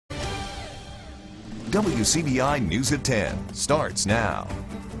WCBI News at 10 starts now.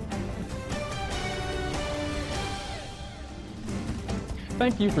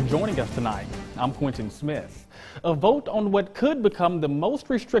 Thank you for joining us tonight. I'm Quentin Smith. A vote on what could become the most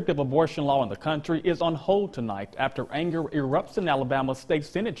restrictive abortion law in the country is on hold tonight after anger erupts in Alabama's state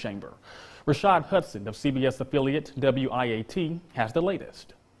Senate chamber. Rashad Hudson of CBS affiliate WIAT has the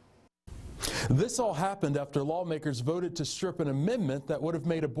latest. This all happened after lawmakers voted to strip an amendment that would have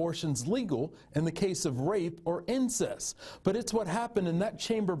made abortions legal in the case of rape or incest. But it's what happened in that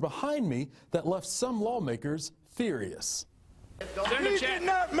chamber behind me that left some lawmakers furious. He did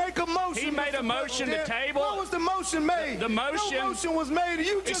not make a motion. He made a motion to table. What was the motion made? The motion. No motion was made.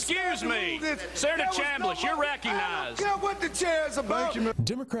 You just excuse me, Senator Chambliss. You're recognized. I don't care what the chair is about.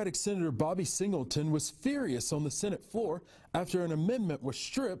 Democratic Senator Bobby Singleton was furious on the Senate floor after an amendment was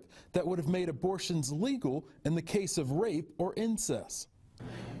stripped that would have made abortions legal in the case of rape or incest.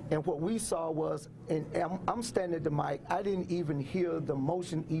 And what we saw was, and I'm standing at the mic, I didn't even hear the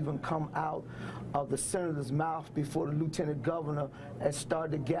motion even come out of the senator's mouth before the lieutenant governor had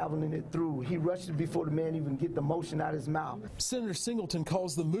started gaveling it through. He rushed it before the man even get the motion out of his mouth. Senator Singleton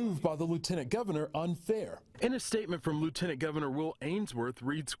calls the move by the lieutenant governor unfair. In a statement from Lieutenant Governor Will Ainsworth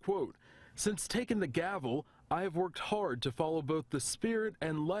reads, quote, "Since taking the gavel, I have worked hard to follow both the spirit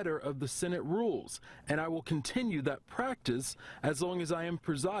and letter of the Senate rules, and I will continue that practice as long as I am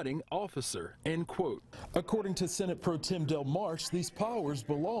presiding officer," end quote. According to Senate Pro Tem Del Marsh, these powers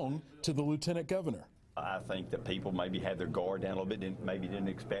belong to the lieutenant governor. I think that people maybe had their guard down a little bit, maybe didn't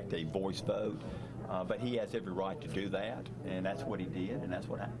expect a voice vote, but he has every right to do that, and that's what he did, and that's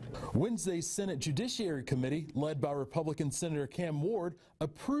what happened. Wednesday's Senate Judiciary Committee, led by Republican Senator Cam Ward,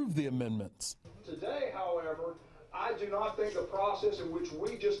 approved the amendments. Today, however, I do not think the process in which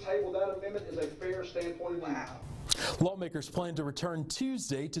we just tabled that amendment is a fair standpoint of view. Lawmakers plan to return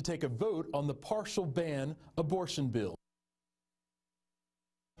Tuesday to take a vote on the partial ban abortion bill.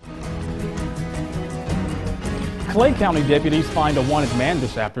 Clay County deputies find a wanted man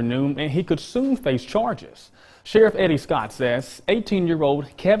this afternoon, and he could soon face charges. Sheriff Eddie Scott says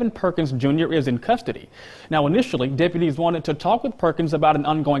 18-year-old Kevin Perkins Jr. is in custody. Now, initially, deputies wanted to talk with Perkins about an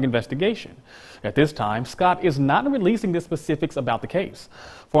ongoing investigation. At this time, Scott is not releasing the specifics about the case.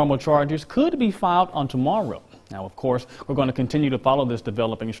 Formal charges could be filed on tomorrow. Now, of course, we're going to continue to follow this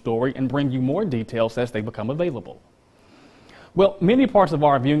developing story and bring you more details as they become available. Well, many parts of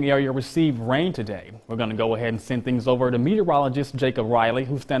our viewing area received rain today. We're going to go ahead and send things over to meteorologist Jacob Riley,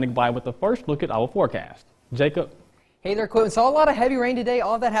 who's standing by with the first look at our forecast. Jacob. Hey there, Quentin. Saw a lot of heavy rain today.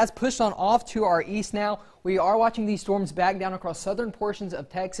 All of that has pushed on off to our east now. We are watching these storms back down across southern portions of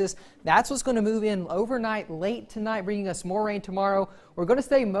Texas. That's what's going to move in overnight, late tonight, bringing us more rain tomorrow. We're going to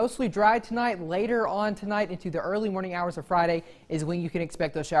stay mostly dry tonight. Later on tonight into the early morning hours of Friday is when you can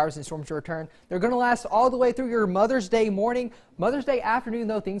expect those showers and storms to return. They're going to last all the way through your Mother's Day morning. Mother's Day afternoon,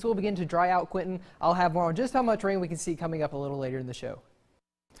 though, things will begin to dry out, Quentin. I'll have more on just how much rain we can see coming up a little later in the show.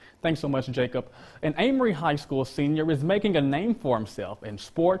 Thanks so much, Jacob. An Amory High School senior is making a name for himself in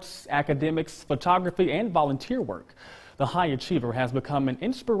sports, academics, photography, and volunteer work. The high achiever has become an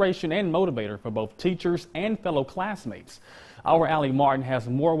inspiration and motivator for both teachers and fellow classmates. Our Allie Martin has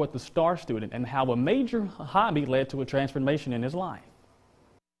more with the star student and how a major hobby led to a transformation in his life.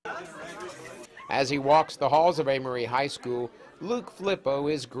 As he walks the halls of Amory High School, Luke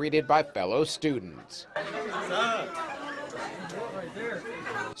Flippo is greeted by fellow students.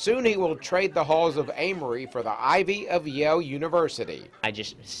 Soon he will trade the halls of Amory for the Ivy of Yale University. I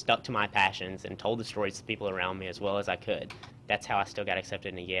just stuck to my passions and told the stories to people around me as well as I could. That's how I still got accepted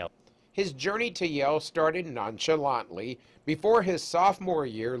into Yale. His journey to Yale started nonchalantly. Before his sophomore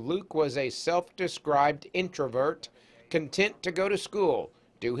year, Luke was a self-described introvert, content to go to school,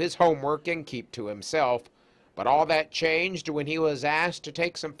 do his homework, and keep to himself. But all that changed when he was asked to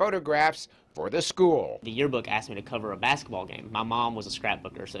take some photographs for the school. The yearbook asked me to cover a basketball game. My mom was a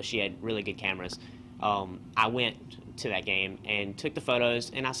scrapbooker, so she had really good cameras. I went to that game and took the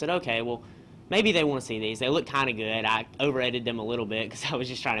photos, and I said, okay, well, maybe they want to see these. They look kind of good. I over-edited them a little bit because I was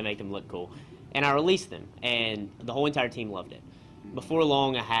just trying to make them look cool. And I released them, and the whole entire team loved it. Before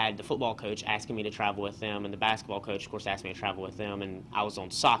long, I had the football coach asking me to travel with them, and the basketball coach, of course, asked me to travel with them, and I was on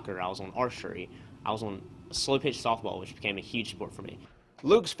soccer, I was on archery, I was on slow pitch softball, which became a huge sport for me.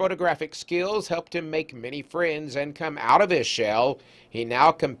 Luke's photographic skills helped him make many friends and come out of his shell. He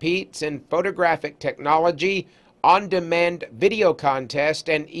now competes in photographic technology, on-demand video contest,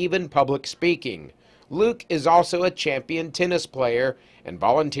 and even public speaking. Luke is also a champion tennis player and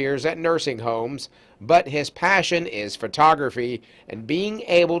volunteers at nursing homes. but his passion is photography and being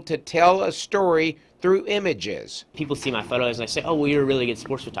able to tell a story through images. People see my photos and they say, oh, well, you're a really good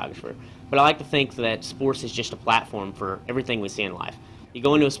sports photographer. But I like to think that sports is just a platform for everything we see in life. You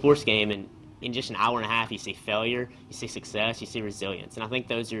go into a sports game and in just an hour and a half you see failure, you see success, you see resilience. And I think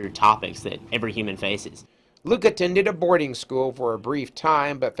those are topics that every human faces. Luke attended a boarding school for a brief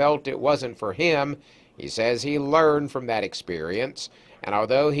time but felt it wasn't for him. He says he learned from that experience, and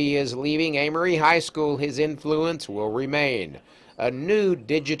although he is leaving Amory High School, his influence will remain. A new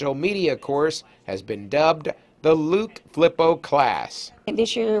digital media course has been dubbed the Luke Flippo class.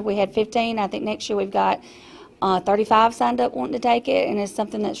 This year we had 15. I think next year we've got 35 signed up wanting to take it, and it's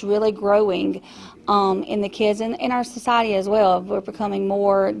something that's really growing in the kids and in our society as well. We're becoming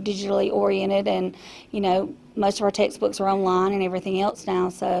more digitally oriented, and most of our textbooks are online and everything else now,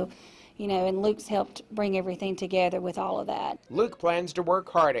 so and Luke's helped bring everything together with all of that. Luke plans to work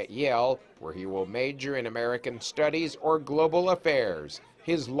hard at Yale, where he will major in American Studies or Global Affairs.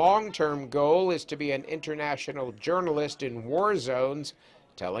 His long-term goal is to be an international journalist in war zones,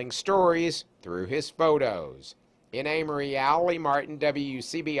 telling stories through his photos. In Amory, Allie Martin,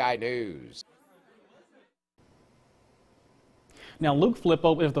 WCBI News. Now, Luke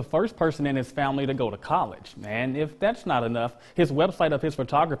Flippo is the first person in his family to go to college. And if that's not enough, his website of his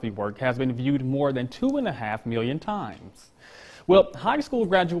photography work has been viewed more than 2.5 million times. Well, high school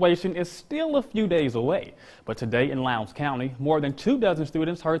graduation is still a few days away. But today in Lowndes County, more than 24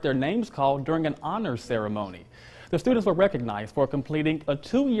 students heard their names called during an honors ceremony. The students were recognized for completing a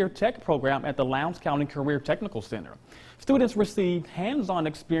 2-year tech program at the Lowndes County Career Technical Center. Students received hands-on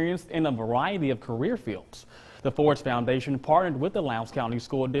experience in a variety of career fields. The Ford's Foundation partnered with the Lowndes County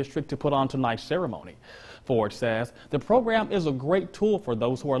School District to put on tonight's ceremony. Ford says the program is a great tool for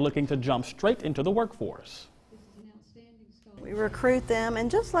those who are looking to jump straight into the workforce. We recruit them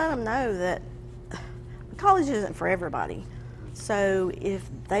and just let them know that college isn't for everybody. So if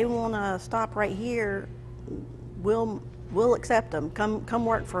they want to stop right here, we'll accept them. Come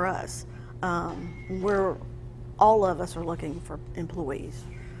work for us. All of us are looking for employees.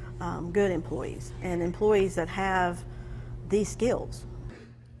 Good employees and employees that have these skills.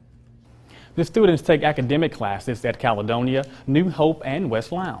 The students take academic classes at Caledonia, New Hope, and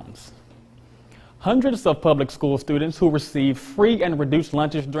West Lowndes. Hundreds of public school students who receive free and reduced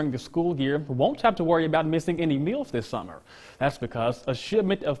lunches during the school year won't have to worry about missing any meals this summer. That's because a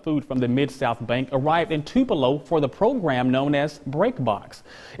shipment of food from the Mid-South Bank arrived in Tupelo for the program known as Break Box.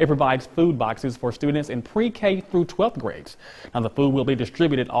 It provides food boxes for students in pre-K through 12th grades. Now, the food will be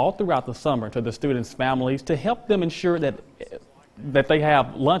distributed all throughout the summer to the students' families to help them ensure that they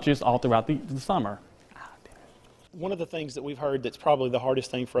have lunches all throughout the summer. One of the things that we've heard that's probably the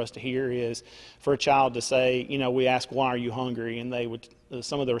hardest thing for us to hear is for a child to say, we ask, why are you hungry? And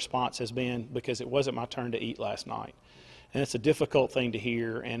some of the response has been, because it wasn't my turn to eat last night. And it's a difficult thing to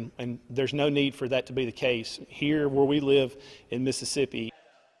hear, and there's no need for that to be the case here where we live in Mississippi.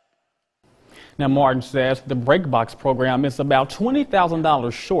 Now, Martin says the Break Box program is about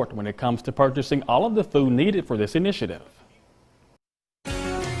 $20,000 short when it comes to purchasing all of the food needed for this initiative.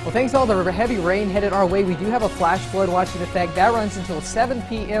 Well, thanks to all the heavy rain headed our way, we do have a flash flood watch in effect. That runs until 7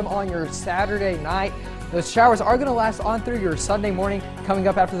 p.m. on your Saturday night. Those showers are going to last on through your Sunday morning. Coming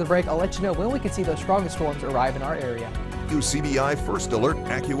up after the break, I'll let you know when we can see those strongest storms arrive in our area. WCBI First Alert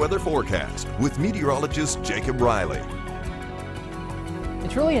AccuWeather Forecast with meteorologist Jacob Riley.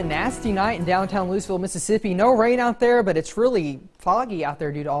 It's really a nasty night in downtown Louisville, Mississippi. No rain out there, but it's really foggy out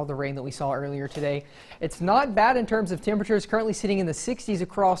there due to all the rain that we saw earlier today. It's not bad in terms of temperatures, currently sitting in the 60s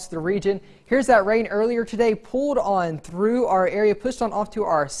across the region. Here's that rain earlier today, pulled on through our area, pushed on off to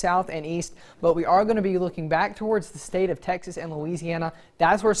our south and east, but we are going to be looking back towards the state of Texas and Louisiana.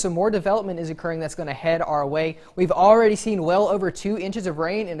 That's where some more development is occurring that's going to head our way. We've already seen well over 2 inches of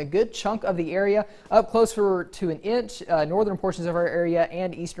rain in a good chunk of the area, up closer to an inch, northern portions of our area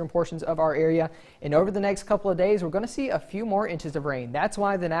and eastern portions of our area. And over the next couple of days, we're going to see a few more inches of rain. That's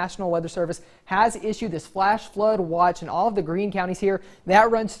why the National Weather Service has issued this flash flood watch in all of the Greene counties here.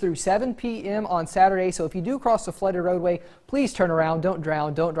 That runs through 7 p.m. on Saturday. So if you do cross the flooded roadway, please turn around, don't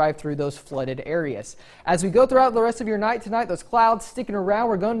drown, don't drive through those flooded areas. As we go throughout the rest of your night tonight, those clouds sticking around,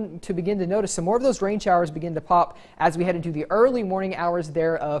 we're going to begin to notice some more of those rain showers begin to pop as we head into the early morning hours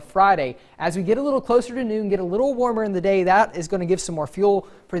there of Friday. As we get a little closer to noon, get a little warmer in the day, that is going to give some more fuel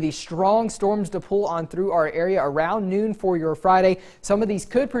for these strong storms to pull on through our area around noon for your Friday. Some of these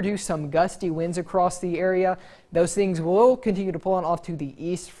could produce some gusty winds across the area. Those things will continue to pull on off to the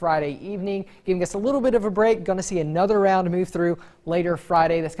east Friday evening, giving us a little bit of a break. Going to see another round move through later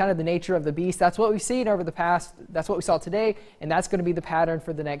Friday. That's kind of the nature of the beast. That's what we've seen over the past. That's what we saw today, and that's going to be the pattern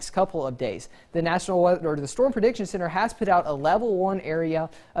for the next couple of days. The the Storm Prediction Center has put out a level 1 area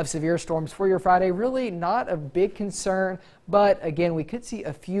of severe storms for your Friday. Really not a big concern, but again, we could see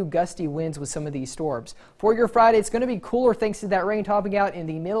a few gusty winds with some of these storms. For your Friday, it's going to be cooler thanks to that rain topping out in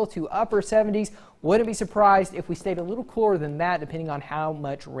the middle to upper 70s. Wouldn't be surprised if we stayed a little cooler than that, depending on how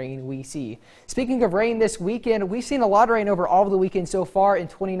much rain we see. Speaking of rain this weekend, we've seen a lot of rain over all of the weekend so far in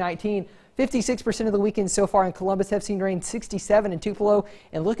 2019. 56% of the weekend so far in Columbus have seen rain, 67 in Tupelo,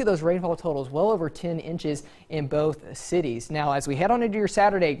 and look at those rainfall totals, well over 10 inches in both cities. Now, as we head on into your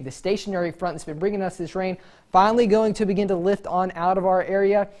Saturday, the stationary front that's been bringing us this rain finally going to begin to lift on out of our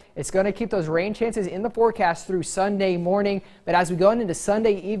area. It's going to keep those rain chances in the forecast through Sunday morning, but as we go into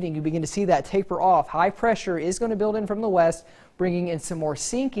Sunday evening, you begin to see that taper off. High pressure is going to build in from the west, bringing in some more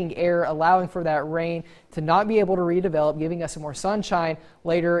sinking air, allowing for that rain to not be able to redevelop, giving us some more sunshine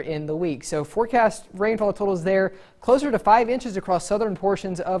later in the week. So forecast rainfall totals there, closer to 5 inches across southern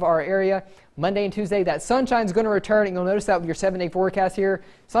portions of our area. Monday and Tuesday, that sunshine is going to return, and you'll notice that with your 7-day forecast here.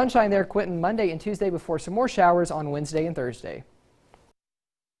 Sunshine there, Quentin, Monday and Tuesday before some more showers on Wednesday and Thursday.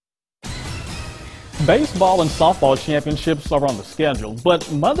 Baseball and softball championships are on the schedule,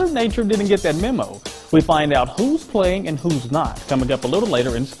 but Mother Nature didn't get that memo. We find out who's playing and who's not, coming up a little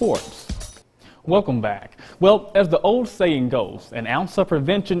later in sports. Welcome back. Well, as the old saying goes, an ounce of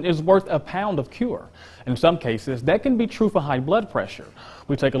prevention is worth a pound of cure. In some cases, that can be true for high blood pressure.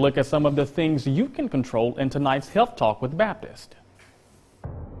 We take a look at some of the things you can control in tonight's Health Talk with Baptist.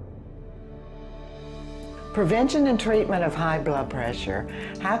 Prevention and treatment of high blood pressure.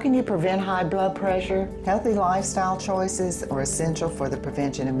 How can you prevent high blood pressure? Healthy lifestyle choices are essential for the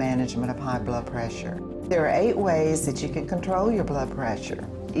prevention and management of high blood pressure. There are 8 ways that you can control your blood pressure.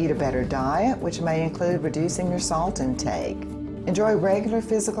 Eat a better diet, which may include reducing your salt intake. Enjoy regular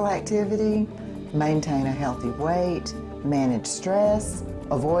physical activity. Maintain a healthy weight. Manage stress.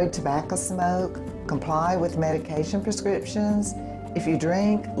 Avoid tobacco smoke. Comply with medication prescriptions. If you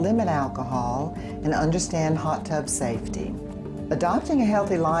drink, limit alcohol, and understand hot tub safety. Adopting a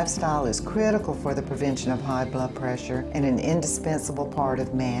healthy lifestyle is critical for the prevention of high blood pressure and an indispensable part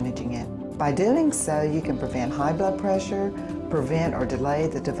of managing it. By doing so, you can prevent high blood pressure, prevent or delay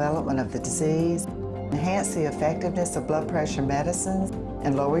the development of the disease, enhance the effectiveness of blood pressure medicines,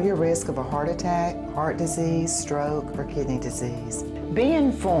 and lower your risk of a heart attack, heart disease, stroke, or kidney disease. Be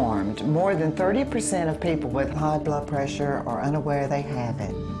informed. More than 30% of people with high blood pressure are unaware they have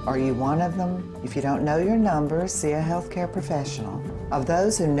it. Are you one of them? If you don't know your numbers, see a healthcare professional. Of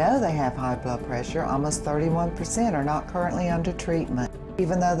those who know they have high blood pressure, almost 31% are not currently under treatment,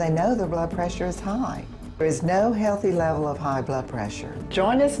 even though they know their blood pressure is high. There is no healthy level of high blood pressure.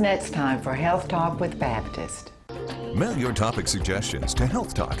 Join us next time for Health Talk with Baptist. Mail your topic suggestions to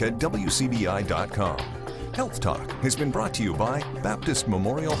healthtalk@wcbi.com. Health Talk has been brought to you by Baptist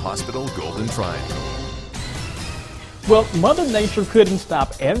Memorial Hospital Golden Triangle. Well, Mother Nature couldn't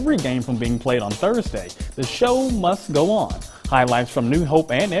stop every game from being played on Thursday. The show must go on. Highlights from New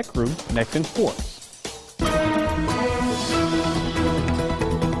Hope and Ecru next in sports.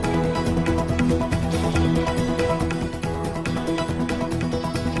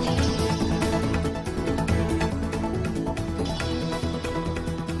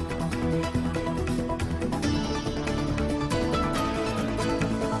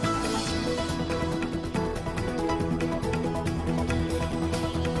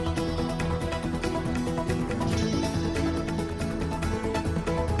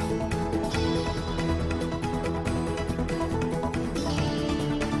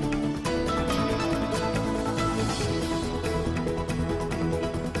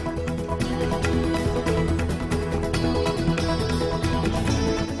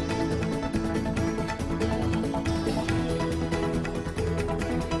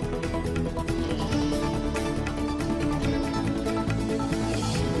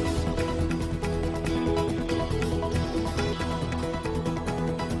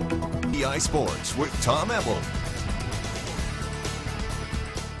 Sports with Tom Ebel.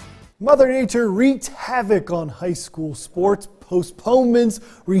 Mother Nature wreaked havoc on high school sports, postponements,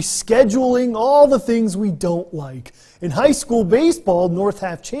 rescheduling, all the things we don't like. In high school baseball, North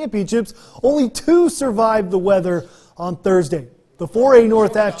Half Championships, only 2 survived the weather on Thursday. The 4A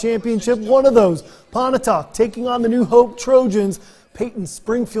North Half Championship, one of those. Pontotoc taking on the New Hope Trojans. Peyton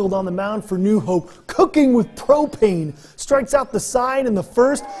Springfield on the mound for New Hope, cooking with propane. Strikes out the side in the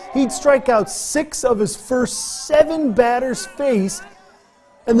first. He'd strike out 6 of his first 7 batters faced,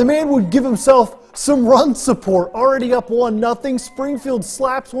 and the man would give himself some run support. Already up 1-0. Springfield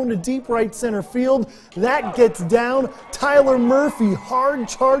slaps one to deep right center field. That gets down. Tyler Murphy, hard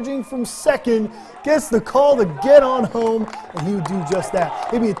charging from second, gets the call to get on home, and he would do just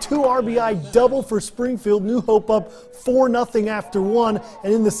that. Maybe a 2 RBI double for Springfield. New Hope up 4-0 after 1.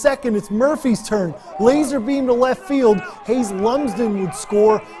 And in the second, it's Murphy's turn. Laser beam to left field. Hayes Lumsden would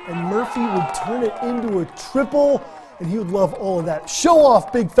score, and Murphy would turn it into a triple. And he would love all of that. Show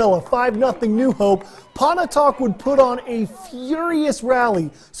off, big fella. 5-0 New Hope. Pontotoc would put on a furious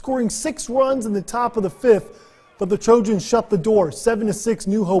rally, scoring 6 runs in the top of the 5th. But the Trojans shut the door. 7-6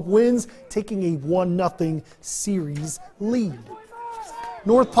 New Hope wins, taking a 1-0 series lead.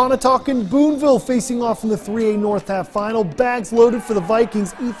 North Pontotoc and Boonville facing off in the 3A North half final. Bags loaded for the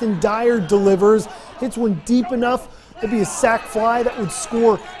Vikings. Ethan Dyer delivers. Hits one deep enough. It'd be a sac fly that would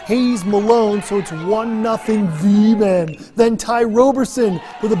score Hayes Malone, so it's 1-0 V-Men. Then Ty Roberson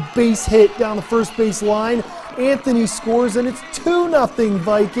with a base hit down the first base line. Anthony scores, and it's 2-0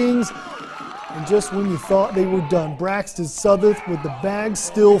 Vikings. And just when you thought they were done, Braxton Southworth with the bag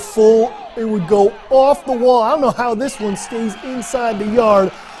still full, it would go off the wall. I don't know how this one stays inside the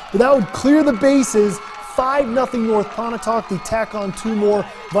yard, but that would clear the bases. 5-0 North Pontotoc. They tack on 2 more.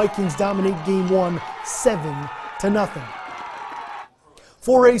 Vikings dominate game 1, 7-0. 4A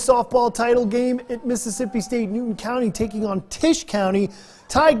softball title game at Mississippi State. Newton County taking on Tisch County.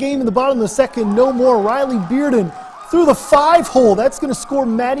 Tie game in the bottom of the second. No more. Riley Bearden through the 5-hole. That's going to score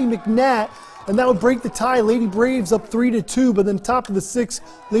Maddie McNatt, and that would break the tie. Lady Braves up 3-2, but then top of the 6th,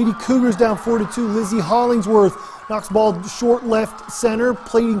 Lady Cougars down 4-2. Lizzie Hollingsworth knocks ball short left center,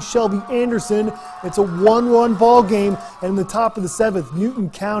 plating Shelby Anderson. It's a 1-run ball game, and in the top of the 7th,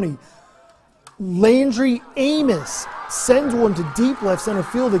 Newton County. Landry Amos sends one to deep left center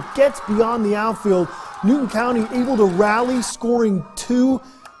field. It gets beyond the outfield. Newton County able to rally, scoring 2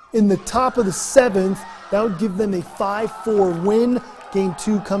 in the top of the 7th. That would give them a 5-4 win. Game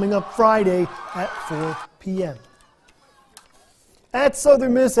 2 coming up Friday at 4 p.m. At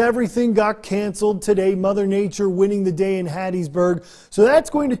Southern Miss, everything got canceled today. Mother Nature winning the day in Hattiesburg. So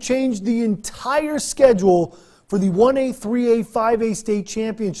that's going to change the entire schedule for the 1A, 3A, 5A state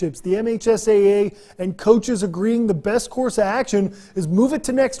championships. The MHSAA and coaches agreeing the best course of action is move it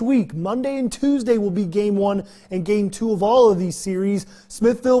to next week. Monday and Tuesday will be game 1 and game 2 of all of these series.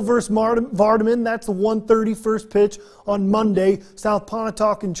 Smithville versus Vardaman, that's the 1:30 first pitch on Monday. South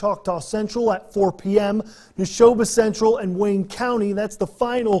Pontotoc and Choctaw Central at 4 p.m. Neshoba Central and Wayne County, that's the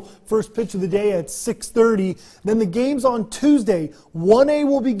final first pitch of the day at 6:30. Then the games on Tuesday. 1A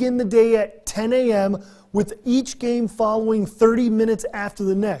will begin the day at 10 a.m. with each game following 30 minutes after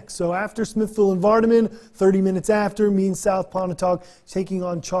the next. So after Smithville and Vardaman, 30 minutes after means South Pontotoc taking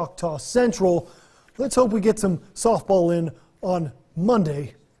on Choctaw Central. Let's hope we get some softball in on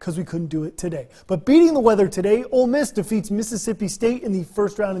Monday, because we couldn't do it today. But beating the weather today, Ole Miss defeats Mississippi State in the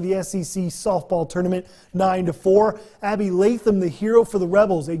first round of the SEC softball tournament 9-4. Abby Latham, the hero for the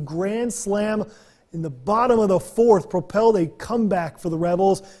Rebels, a grand slam in the bottom of the 4th, propelled a comeback for the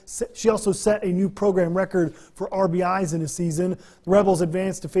Rebels. She also set a new program record for RBIs in a season. The Rebels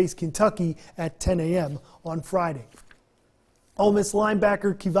advance to face Kentucky at 10 a.m. on Friday. Ole Miss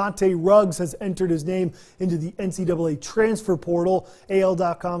linebacker Kivante Ruggs has entered his name into the NCAA transfer portal.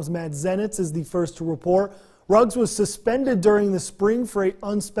 AL.com's Matt Zenitz is the first to report. Ruggs was suspended during the spring for an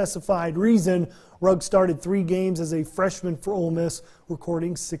unspecified reason. Ruggs started 3 games as a freshman for Ole Miss,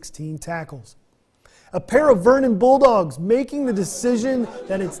 recording 16 tackles. A pair of Vernon Bulldogs making the decision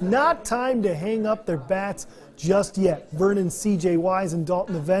that it's not time to hang up their bats just yet. Vernon's C.J. Wise and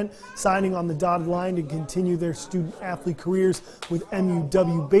Dalton Event signing on the dotted line to continue their student-athlete careers with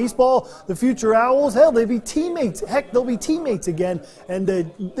MUW baseball. The future Owls, hell, they'll be teammates. Heck, they'll be teammates again. And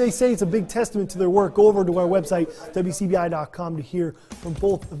they say it's a big testament to their work. Go over to our website, WCBI.com, to hear from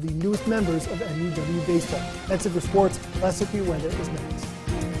both of the newest members of MUW baseball. That's it for sports. Let's look at your weather is next.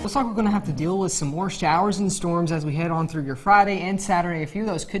 Looks like we're going to have to deal with some more showers and storms as we head on through your Friday and Saturday. A few of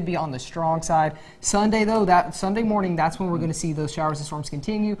those could be on the strong side. Sunday, though, Sunday morning, that's when we're going to see those showers and storms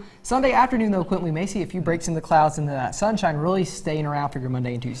continue. Sunday afternoon, though, Quentin, we may see a few breaks in the clouds and that sunshine really staying around for your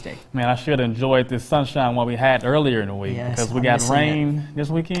Monday and Tuesday. Man, I should have enjoyed this sunshine what we had earlier in the week, because we got rain this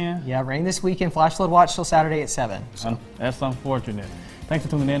weekend. Yeah, rain this weekend. Flash flood watch till Saturday at 7. So. That's unfortunate. Thanks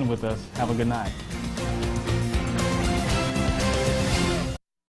for tuning in with us. Have a good night.